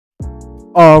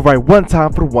Alright, one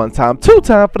time for the one time, two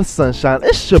time for the sunshine.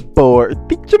 It's your boy,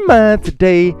 Earthyjamon'S.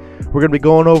 Today, we're going to be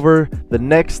going over the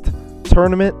next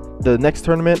tournament.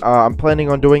 I'm planning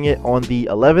on doing it on the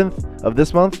 11th of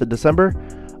this month, December.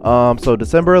 So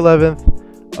December 11th,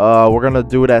 we're going to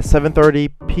do it at 7:30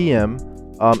 p.m.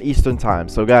 Eastern time.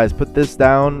 So guys, put this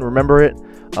down, remember it.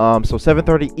 So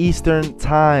 7:30 Eastern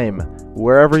time,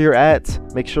 wherever you're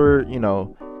at, make sure,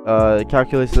 it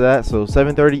calculates to that. So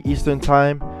 7:30 Eastern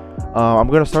time. I'm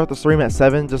gonna start the stream at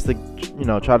 7 just to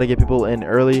try to get people in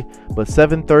early, but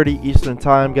 7:30 Eastern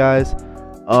time, guys.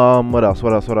 What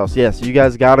else? Yes, you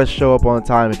guys gotta show up on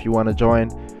time if you want to join.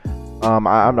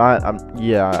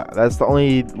 Yeah, that's the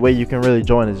only way you can really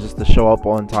join, is just to show up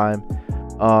on time,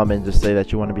 and just say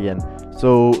that you want to be in.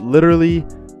 So literally,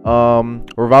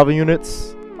 revival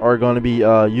units are going to be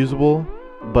usable,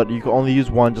 but you can only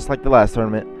use one, just like the last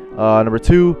tournament. Number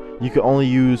 2, you can only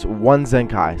use one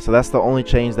Zenkai. So that's the only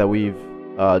change that we've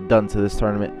done to this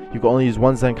tournament. You can only use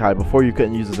one Zenkai. Before, you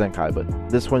couldn't use a Zenkai, but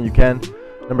this one you can.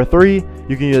 Number 3,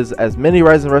 you can use as many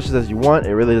Rise and Rushes as you want.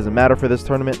 It really doesn't matter for this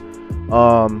tournament.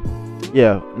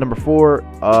 Yeah. Number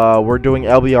 4, we're doing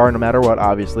LBR no matter what,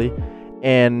 obviously.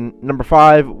 And number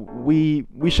 5, we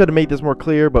should have made this more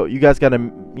clear, but you guys gotta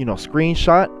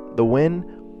screenshot the win,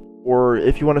 or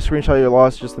if you want to screenshot your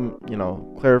loss, just to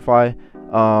clarify.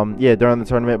 Yeah, during the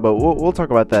tournament, but we'll talk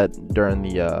about that during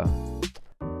the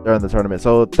tournament.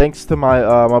 So thanks to my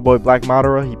my boy Black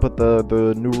Madara, he put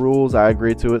the new rules. I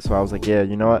agreed to it, so I was like, yeah,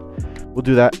 you know what, we'll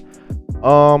do that.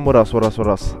 What else?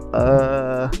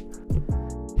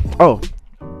 Oh,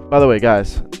 by the way,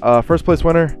 guys, first place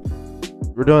winner,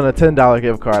 we're doing a $10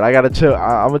 gift card. I gotta chill.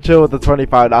 I'm gonna chill with the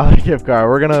 $25 gift card.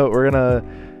 We're gonna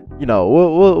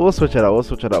we'll switch it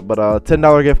up. But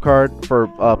 $10 gift card for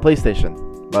PlayStation.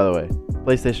 By the way,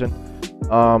 PlayStation.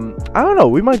 I don't know,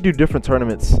 we might do different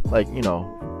tournaments, like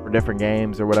for different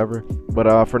games or whatever,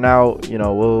 but for now,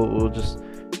 we'll just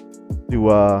do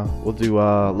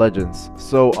Legends.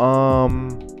 So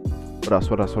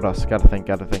what else? Gotta think.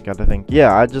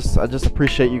 Yeah, I just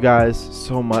appreciate you guys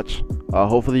so much.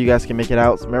 Hopefully you guys can make it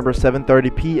out. So remember,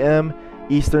 7:30 p.m.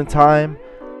 Eastern time.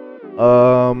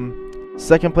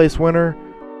 Second place winner,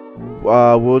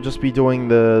 we'll just be doing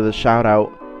the shout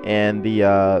out. And the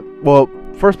well,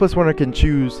 first place winner can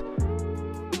choose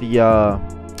the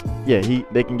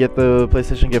they can get the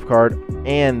PlayStation gift card,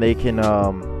 and they can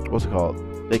what's it called,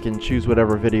 they can choose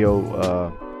whatever video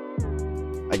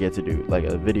I get to do, like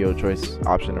a video choice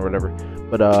option or whatever.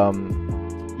 But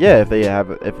yeah, if they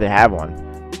have one.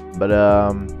 But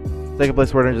second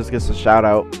place winner just gets a shout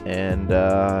out. And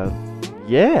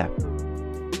yeah,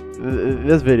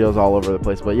 this video is all over the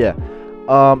place, but yeah,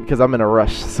 because I'm in a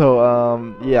rush. So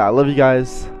yeah, I love you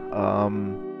guys,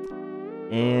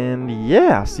 and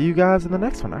yeah, see you guys in the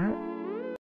next one. All right.